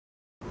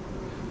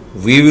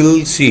We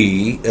will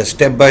see a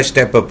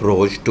step-by-step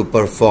approach to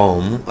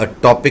perform a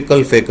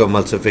topical phaco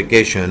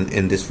emulsification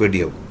in this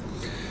video,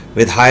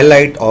 with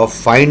highlight of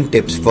fine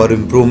tips for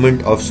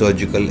improvement of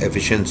surgical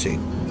efficiency.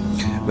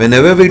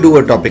 Whenever we do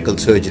a topical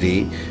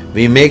surgery,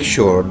 we make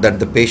sure that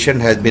the patient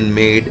has been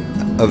made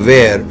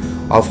aware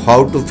of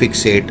how to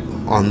fixate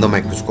on the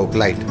microscope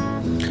light.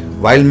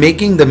 While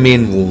making the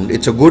main wound,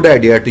 it's a good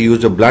idea to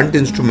use a blunt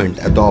instrument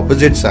at the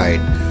opposite side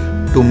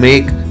to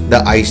make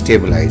the eye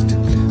stabilized.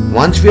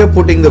 Once we are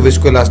putting the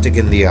viscoelastic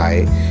in the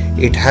eye,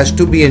 it has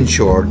to be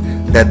ensured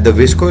that the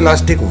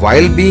viscoelastic,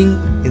 while being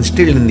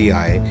instilled in the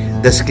eye,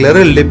 the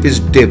scleral lip is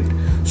dipped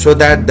so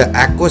that the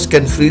aqueous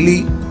can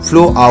freely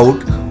flow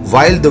out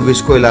while the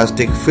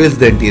viscoelastic fills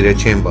the anterior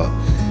chamber.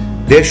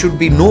 There should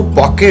be no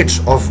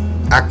pockets of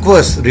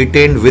aqueous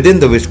retained within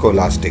the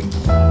viscoelastic.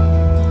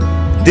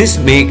 This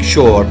makes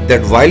sure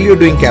that while you're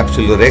doing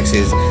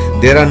capsulorhexis,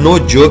 there are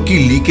no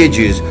jerky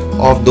leakages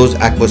of those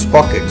aqueous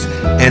pockets,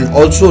 and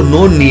also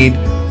no need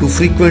to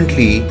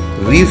frequently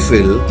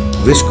refill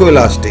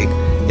viscoelastic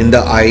in the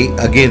eye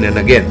again and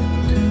again.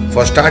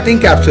 For starting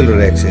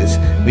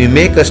capsulorhexis, we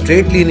make a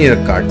straight linear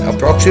cut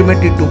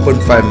approximately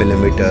 2.5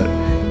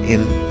 mm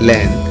in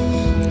length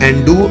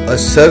and do a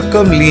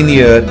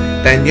circumlinear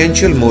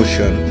tangential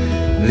motion,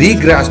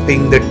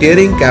 regrasping the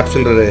tearing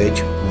capsular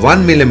edge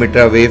 1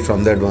 mm away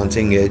from the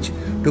advancing edge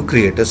to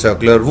create a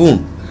circular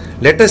wound.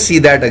 Let us see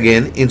that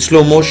again in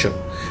slow motion.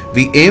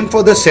 We aim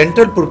for the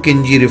central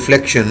Purkinje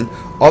reflection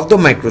of the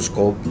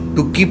microscope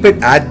to keep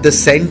it at the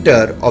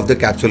center of the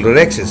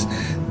capsulorhexis.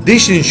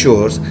 This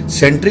ensures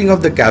centering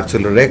of the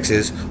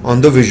capsulorhexis on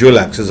the visual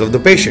axis of the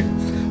patient.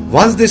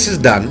 Once this is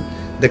done,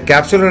 the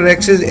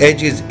capsulorhexis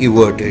edge is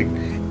everted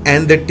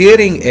and the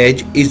tearing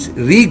edge is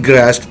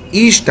regrasped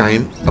each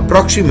time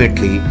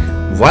approximately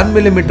 1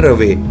 mm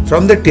away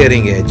from the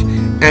tearing edge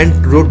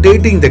and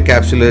rotating the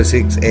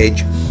capsulorhexis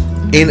edge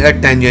in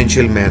a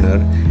tangential manner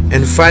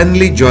and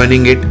finally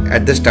joining it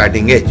at the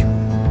starting edge.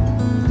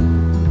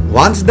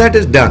 Once that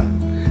is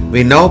done,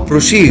 we now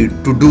proceed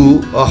to do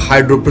a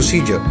hydro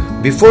procedure.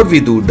 Before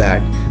we do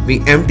that, we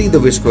empty the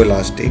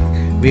viscoelastic.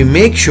 We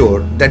make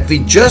sure that we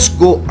just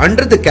go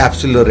under the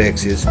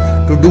capsulorhexis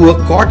to do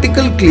a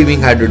cortical cleaving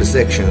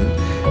hydrodissection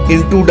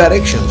in two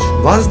directions.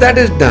 Once that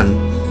is done,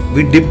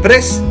 we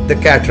depress the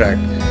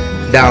cataract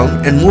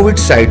down and move it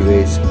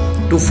sideways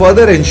to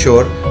further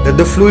ensure that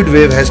the fluid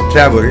wave has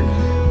traveled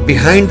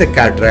behind the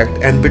cataract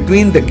and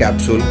between the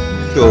capsule.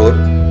 Sure,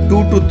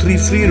 2 to 3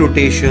 free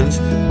rotations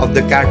of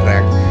the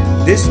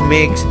cataract. This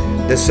makes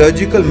the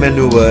surgical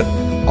maneuver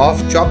of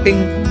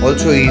chopping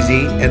also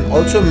easy and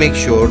also make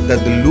sure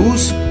that the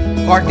loose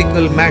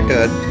cortical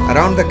matter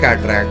around the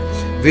cataract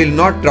will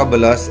not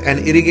trouble us and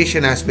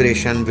irrigation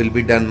aspiration will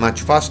be done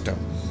much faster.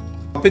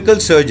 Topical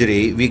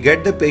surgery, we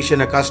get the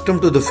patient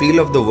accustomed to the feel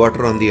of the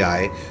water on the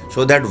eye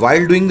so that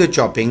while doing the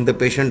chopping, the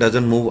patient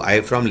doesn't move eye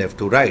from left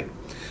to right.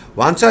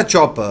 Once our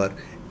chopper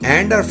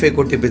and our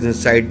phaco tip is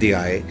inside the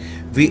eye,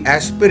 we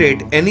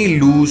aspirate any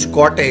loose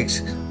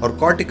cortex or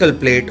cortical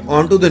plate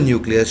onto the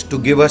nucleus to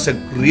give us a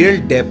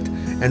real depth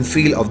and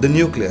feel of the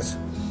nucleus.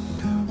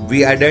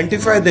 We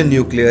identify the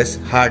nucleus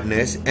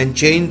hardness and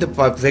change the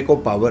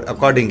phaco power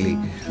accordingly.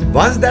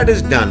 Once that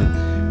is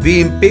done,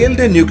 we impale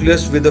the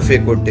nucleus with the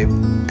phaco tip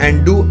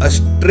and do a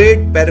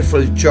straight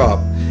peripheral chop,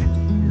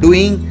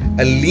 doing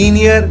a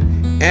linear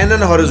and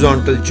an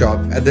horizontal chop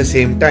at the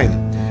same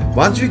time.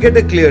 Once we get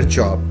a clear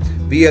chop,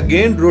 we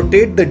again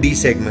rotate the D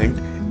segment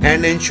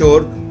and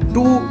ensure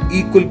 2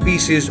 equal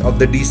pieces of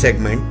the D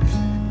segment,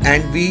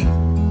 and we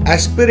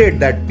aspirate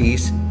that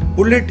piece,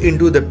 pull it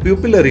into the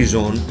pupillary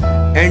zone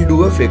and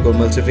do a phaco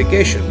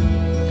emulsification.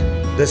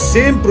 The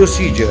same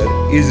procedure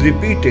is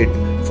repeated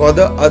for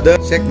the other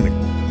segment.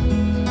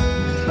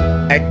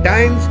 At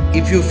times,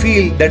 if you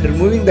feel that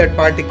removing that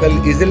particle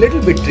is a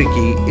little bit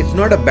tricky, it's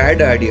not a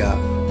bad idea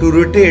to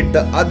rotate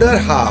the other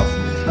half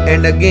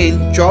and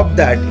again chop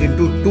that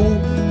into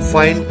 2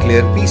 fine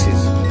clear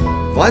pieces.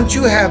 Once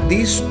you have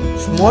these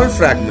small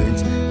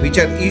fragments which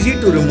are easy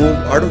to remove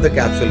out of the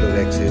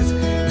capsulorhexis,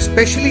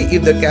 especially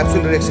if the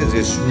capsulorhexis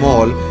is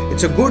small,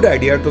 it's a good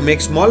idea to make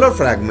smaller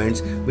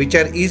fragments which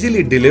are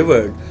easily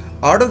delivered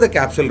out of the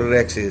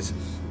capsulorhexis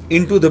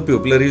into the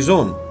pupillary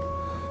zone.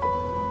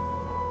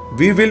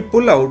 We will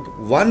pull out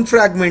 1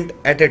 fragment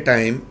at a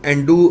time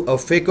and do a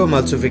phaco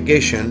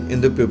emulsification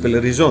in the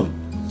pupillary zone.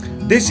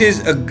 This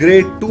is a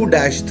grade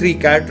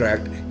 2-3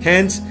 cataract,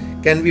 hence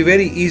can be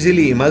very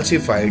easily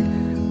emulsified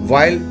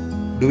while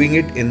doing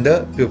it in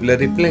the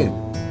pupillary plane.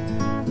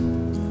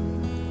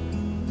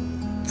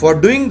 For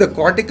doing the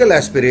cortical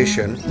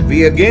aspiration,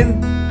 we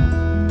again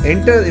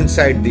enter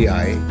inside the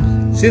eye.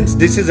 Since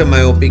this is a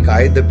myopic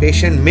eye, the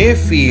patient may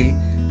feel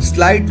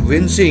slight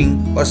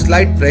wincing or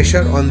slight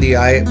pressure on the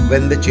eye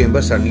when the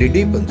chamber suddenly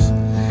deepens.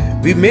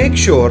 We make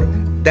sure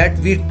that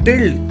we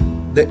tilt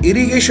the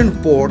irrigation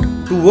port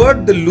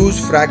toward the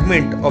loose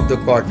fragment of the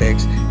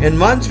cortex, and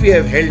once we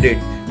have held it,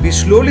 we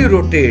slowly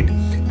rotate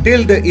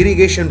till the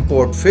irrigation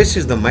port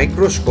faces the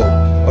microscope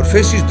or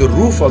faces the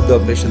roof of the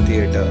operation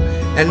theatre,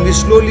 and we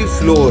slowly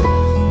floor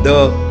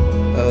the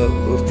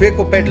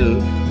phaco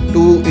pedal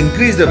to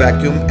increase the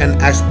vacuum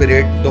and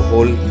aspirate the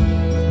whole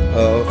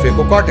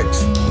phaco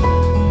cortex.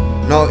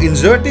 Now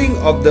inserting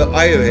of the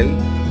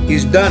IOL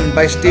is done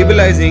by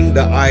stabilizing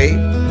the eye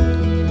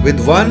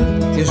with one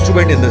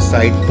instrument in the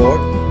side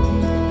port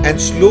and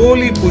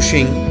slowly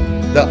pushing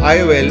the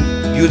IOL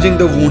using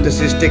the wound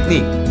assist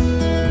technique.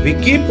 We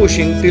keep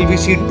pushing till we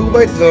see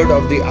 2/3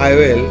 of the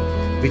IOL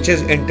which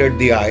has entered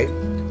the eye.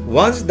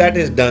 Once that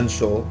is done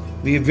so,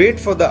 we wait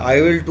for the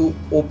IOL to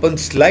open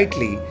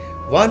slightly.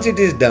 Once it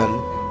is done,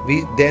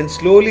 we then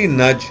slowly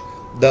nudge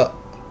the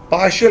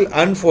partial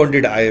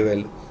unfolded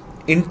IOL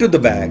into the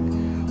bag,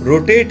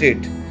 rotate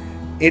it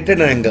at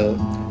an angle.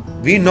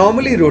 We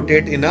normally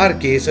rotate in our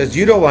case a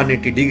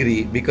 0-180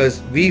 degree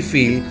because we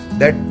feel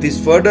that this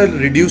further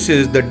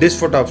reduces the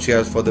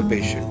dysphotopsias for the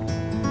patient.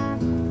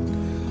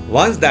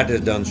 Once that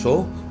is done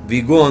so,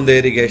 we go on the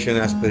irrigation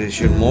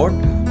aspiration mode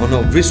on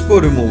a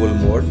visco removal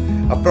mode,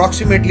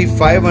 approximately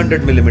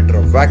 500 mm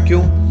of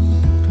vacuum,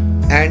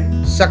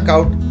 and suck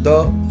out the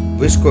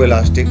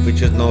viscoelastic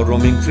which is now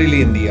roaming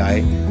freely in the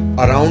eye,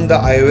 around the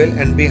IOL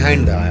and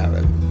behind the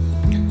IOL.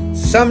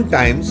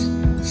 Sometimes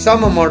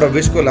some amount of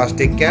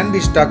viscoelastic can be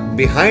stuck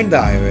behind the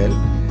IOL.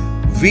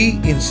 We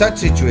in such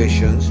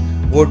situations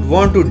would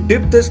want to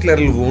dip the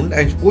scleral wound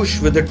and push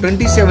with a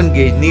 27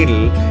 gauge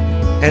needle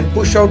and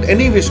push out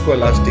any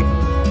viscoelastic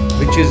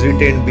which is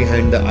retained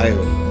behind the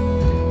IOL.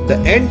 The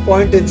end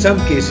point in some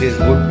cases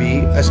would be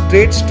a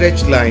straight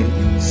stretch line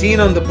seen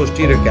on the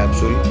posterior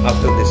capsule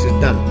after this is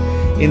done.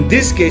 In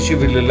this case, you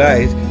will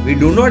realize we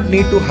do not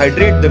need to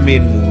hydrate the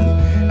main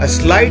wound. A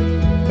slight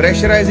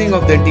pressurizing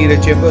of the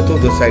anterior chamber through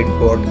the side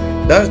port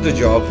does the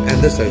job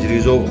and the surgery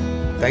is over.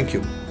 Thank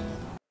you.